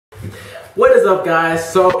What is up,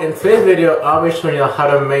 guys? So in today's video, I'll be showing you how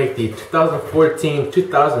to make the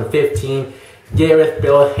 2014-2015 Gareth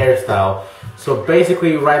Bale hairstyle. So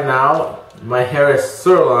basically right now, my hair is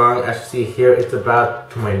so long. As you see here, it's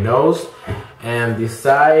about to my nose. And the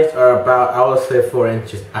sides are about, I would say, 4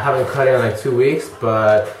 inches. I haven't cut it in like 2 weeks,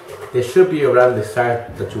 but they should be around the size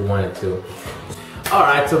that you want it to.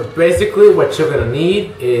 Alright, so basically what you're gonna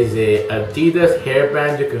need is a Adidas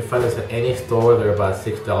hairband. You can find this at any store. They're about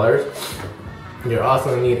 $6. You're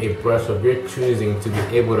also gonna need a brush of your choosing to be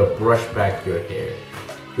able to brush back your hair.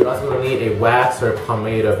 You're also gonna need a wax or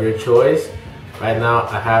pomade of your choice. Right now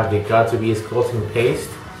I have the Got2b sculpting paste.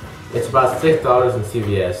 It's about $6 in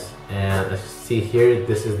CVS. And as you see here,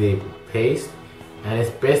 this is the paste. And it's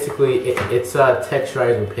basically, it's a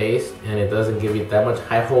texturizing paste, and it doesn't give you that much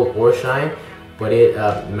high hold or shine, but it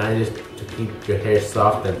manages to keep your hair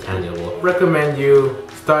soft and tangible. I recommend you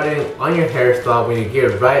starting on your hairstyle when you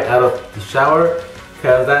get right out of the shower,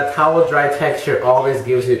 because that towel dry texture always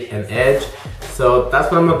gives you an edge. So that's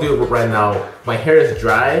what I'm gonna do right now. My hair is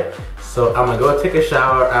dry, so I'm gonna go take a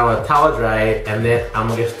shower, I'm gonna towel dry it, and then I'm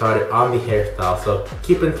gonna get started on the hairstyle. So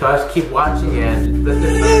keep in touch, keep watching, and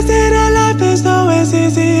They say that life is always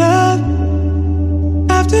easier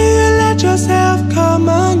after you let yourself come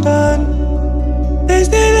undone. They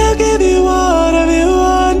say they'll give you whatever you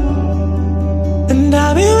want, and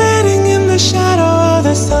I'll be waiting in the shadow of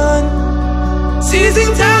the sun,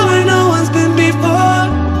 seizing time where no one's been before.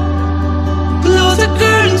 Close the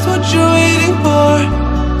curtains, what you're waiting for,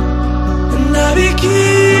 and I'll be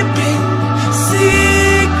keeping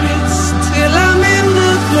secrets till I'm in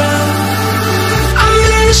the ground. I'm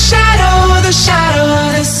in the shadow of the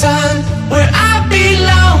sun, where I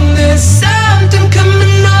belong. There's something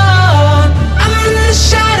coming on. I'm in the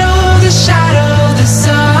shadow of the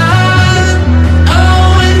sun.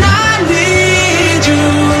 Oh, and I need you.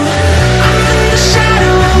 I'm in the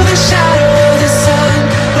shadow of the sun,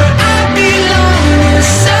 where I belong. There's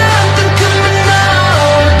something coming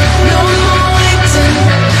on. No more waiting,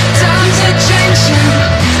 times are changing,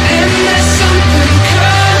 and there's something coming on.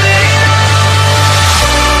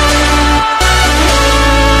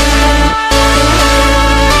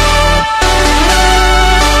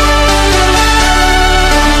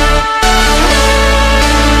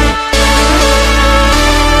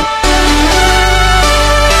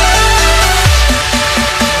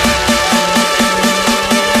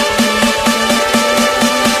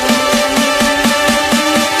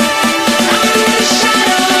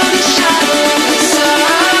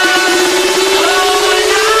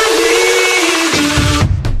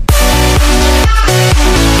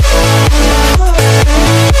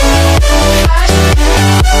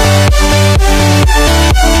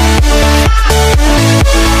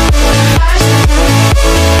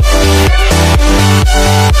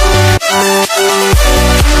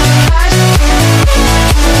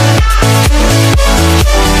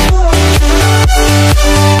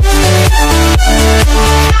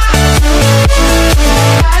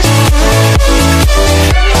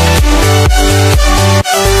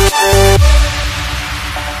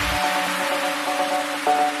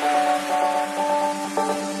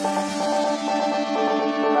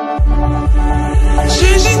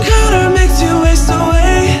 Changing color makes you waste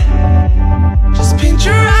away. Just paint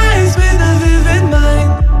your eyes with a vivid mind.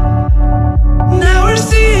 Now we're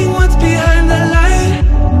seeing what's behind the light,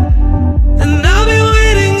 and I'll be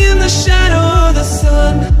waiting in the shadow of the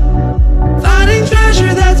sun, finding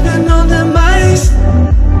treasure that's been on demise,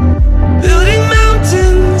 building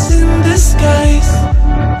mountains in the skies,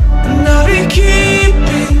 and I'll be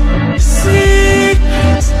keeping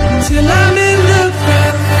secrets till I'm in the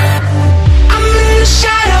ground.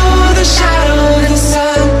 The shadow of the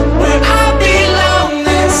sun, where I belong.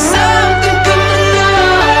 There's something coming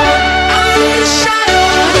on. I'm in the shadow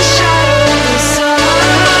of the sun.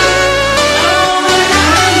 Oh, and I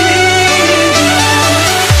need you.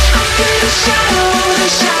 I'm in the shadow of the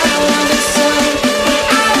sun, where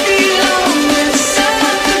I belong. There's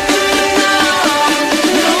something coming on.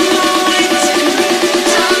 No more waiting,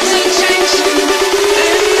 times are changing,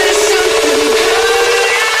 and there's something coming on.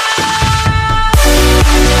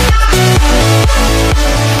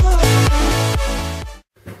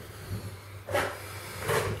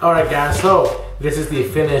 alright guys, so this is the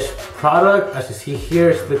finished product. As you see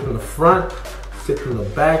here, slipped in the front, slipped in the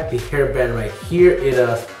back. The hairband right here, it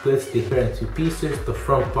splits the hair in 2 pieces. The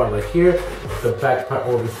front part right here, the back part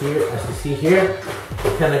over here. As you see here,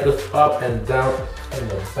 it kind of goes up and down in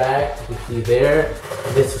the back. You see there,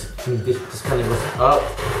 this kind of goes up.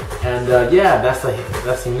 And yeah, that's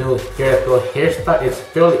the new Gareth Bale hairstyle. It's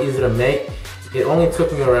fairly easy to make. It only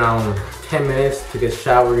took me around 10 minutes to get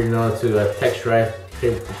showered, you know, to texturize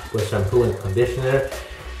with shampoo and conditioner.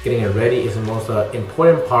 Getting it ready is the most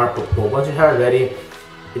important part, but once you have it ready,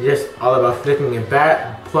 it's just all about flipping it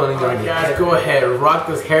back, pulling it on your head. Go ahead, rock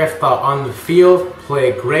this hairstyle on the field,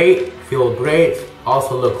 play great, feel great,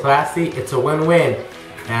 also look classy. It's a win-win.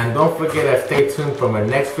 And don't forget to stay tuned for my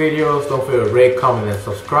next videos. Don't forget to rate, comment, and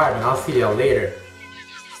subscribe, and I'll see y'all later.